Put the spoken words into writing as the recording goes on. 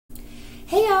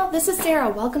y'all, this is Sarah.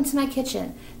 Welcome to my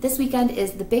kitchen. This weekend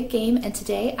is the big game, and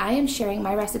today I am sharing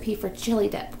my recipe for chili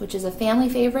dip, which is a family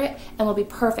favorite and will be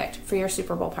perfect for your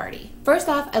Super Bowl party. First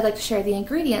off, I'd like to share the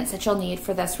ingredients that you'll need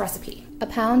for this recipe. A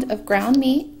pound of ground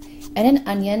meat and an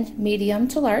onion, medium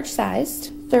to large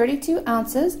sized, 32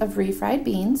 ounces of refried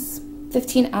beans,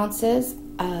 15 ounces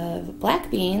of black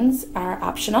beans are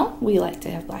optional. We like to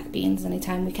have black beans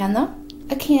anytime we can though.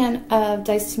 A can of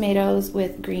diced tomatoes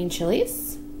with green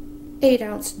chilies,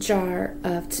 8-ounce jar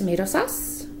of tomato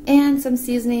sauce, and some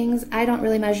seasonings. I don't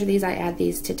really measure these, I add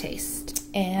these to taste.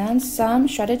 And some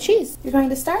shredded cheese. You're going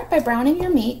to start by browning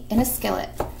your meat in a skillet.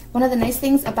 One of the nice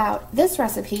things about this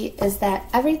recipe is that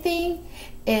everything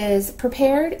is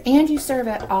prepared and you serve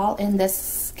it all in this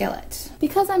skillet.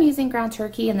 Because I'm using ground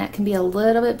turkey and that can be a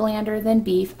little bit blander than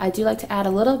beef, I do like to add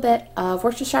a little bit of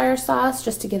Worcestershire sauce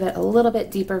just to give it a little bit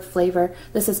deeper flavor.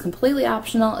 This is completely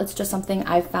optional. It's just something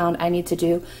I've found I need to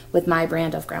do with my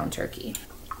brand of ground turkey.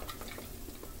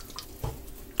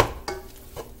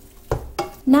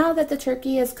 Now that the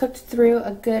turkey is cooked through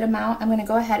a good amount, I'm going to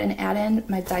go ahead and add in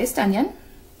my diced onion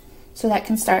so that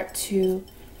can start to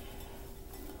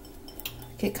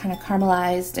get kind of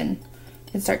caramelized and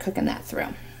you can start cooking that through.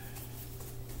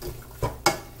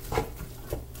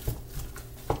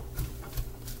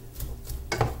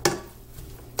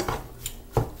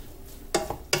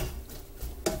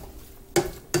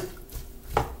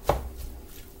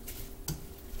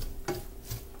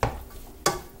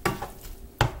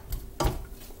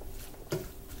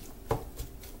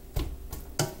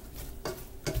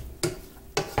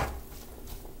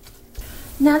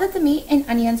 Now that the meat and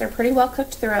onions are pretty well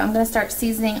cooked through, I'm going to start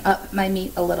seasoning up my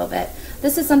meat a little bit.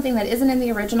 This is something that isn't in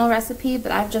the original recipe,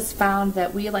 but I've just found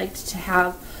that we liked to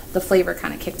have the flavor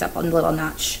kind of kicked up a little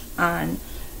notch on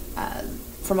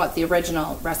from what the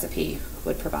original recipe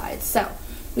would provide. So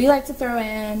we like to throw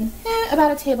in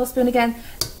about a tablespoon. Again,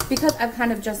 because I've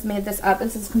kind of just made this up,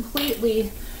 this is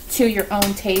completely to your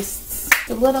own tastes.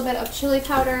 A little bit of chili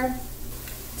powder,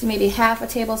 to maybe half a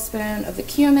tablespoon of the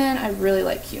cumin. I really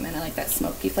like cumin. I like that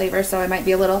smoky flavor, so I might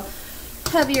be a little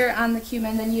heavier on the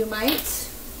cumin than you might.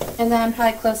 And then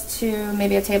probably close to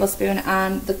maybe a tablespoon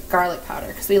on the garlic powder,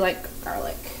 because we like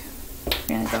garlic. I'm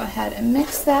going to go ahead and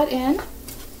mix that in.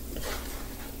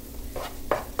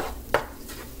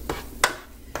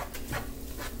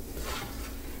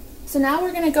 So now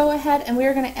we're going to go ahead and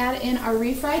we're going to add in our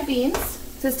refried beans.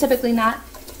 This is typically not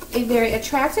a very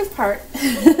attractive part.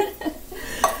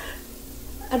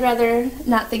 I'd rather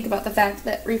not think about the fact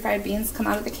that refried beans come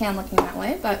out of the can looking that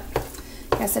way, but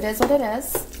I guess it is what it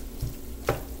is.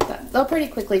 But they'll pretty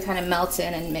quickly kind of melt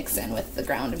in and mix in with the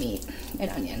ground meat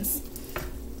and onions.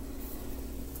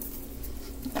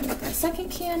 I'm going to get that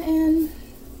second can in.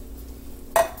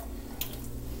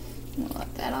 I'll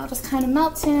let that all just kind of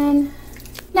melt in.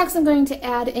 Next, I'm going to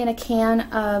add in a can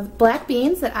of black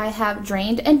beans that I have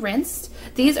drained and rinsed.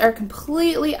 These are a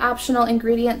completely optional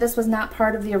ingredient. This was not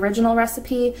part of the original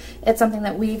recipe. It's something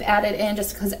that we've added in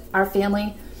just because our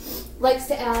family likes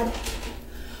to add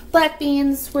black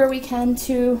beans where we can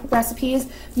to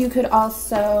recipes. You could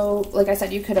also, like I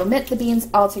said, you could omit the beans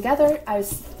altogether. I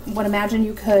would imagine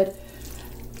you could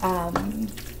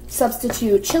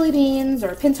substitute chili beans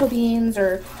or pinto beans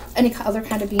or any other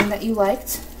kind of bean that you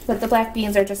liked. But the black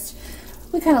beans are just,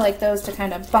 we kind of like those to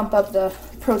kind of bump up the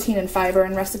protein and fiber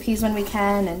in recipes when we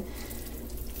can, and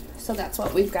so that's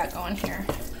what we've got going here.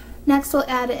 Next we'll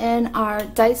add in our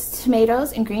diced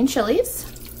tomatoes and green chilies.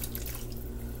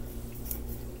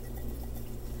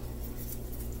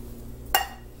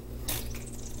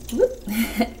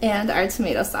 And our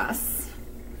tomato sauce.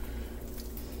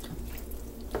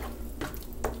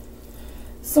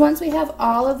 So once we have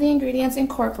all of the ingredients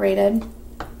incorporated,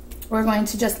 we're going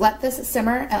to just let this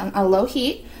simmer on a low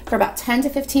heat for about 10 to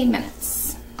 15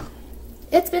 minutes.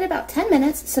 It's been about 10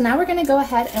 minutes, so now we're going to go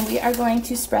ahead and we are going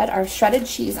to spread our shredded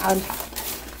cheese on top.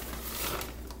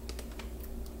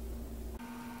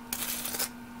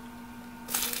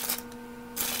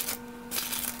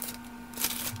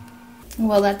 And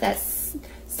we'll let that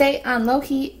stay on low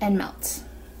heat and melt.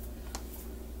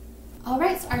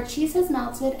 Alright, so our cheese has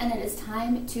melted and it is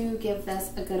time to give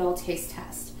this a good old taste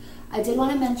test. I did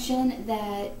want to mention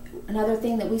that another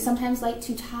thing that we sometimes like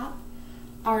to top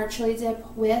our chili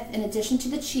dip with, in addition to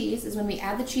the cheese, is when we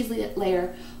add the cheese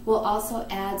layer, we'll also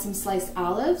add some sliced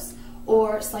olives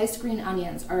or sliced green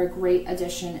onions are a great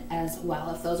addition as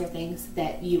well, if those are things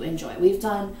that you enjoy. We've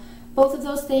done both of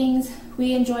those things.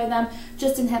 We enjoy them.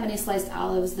 Just didn't have any sliced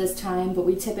olives this time, but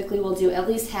we typically will do at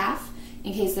least half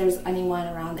in case there's anyone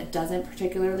around that doesn't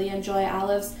particularly enjoy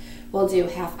olives. We'll do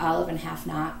half olive and half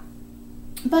not.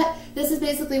 But this is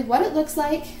basically what it looks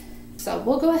like So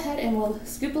we'll go ahead and we'll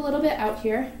scoop a little bit out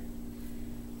here.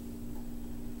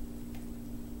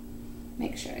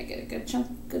 Make sure I get a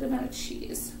good amount of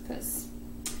cheese, because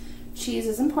cheese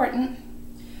is important.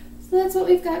 So that's what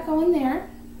we've got going there.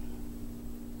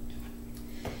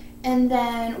 And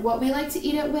then what we like to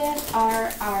eat it with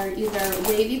are either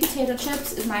wavy potato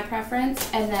chips is my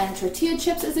preference, and then tortilla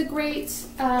chips is a great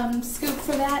scoop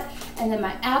for that. And then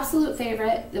my absolute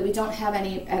favorite that we don't have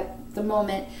any at the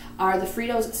moment are the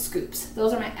Fritos scoops.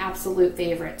 Those are my absolute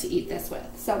favorite to eat this with.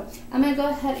 So I'm gonna go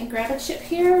ahead and grab a chip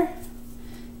here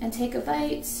and take a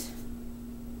bite.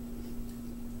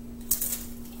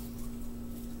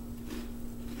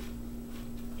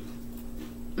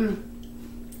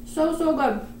 So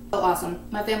good. So awesome.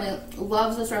 My family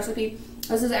loves this recipe.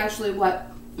 This is actually what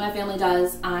my family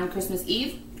does on Christmas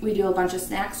Eve. We do a bunch of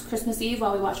snacks Christmas Eve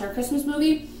while we watch our Christmas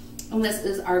movie, and this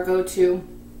is our go-to,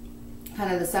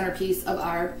 kind of the centerpiece of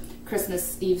our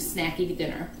Christmas Eve snacky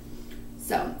dinner.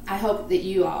 So I hope that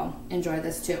you all enjoy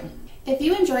this too. If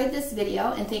you enjoyed this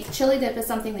video and think chili dip is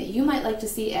something that you might like to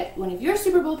see at one of your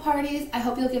Super Bowl parties, I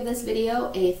hope you'll give this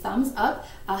video a thumbs up.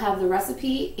 I'll have the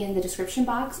recipe in the description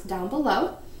box down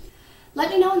below. Let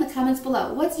me know in the comments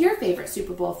below, what's your favorite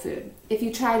Super Bowl food? If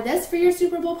you tried this for your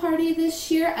Super Bowl party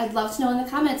this year, I'd love to know in the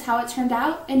comments how it turned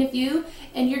out and if you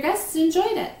and your guests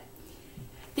enjoyed it.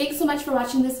 Thanks so much for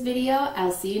watching this video.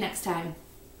 I'll see you next time.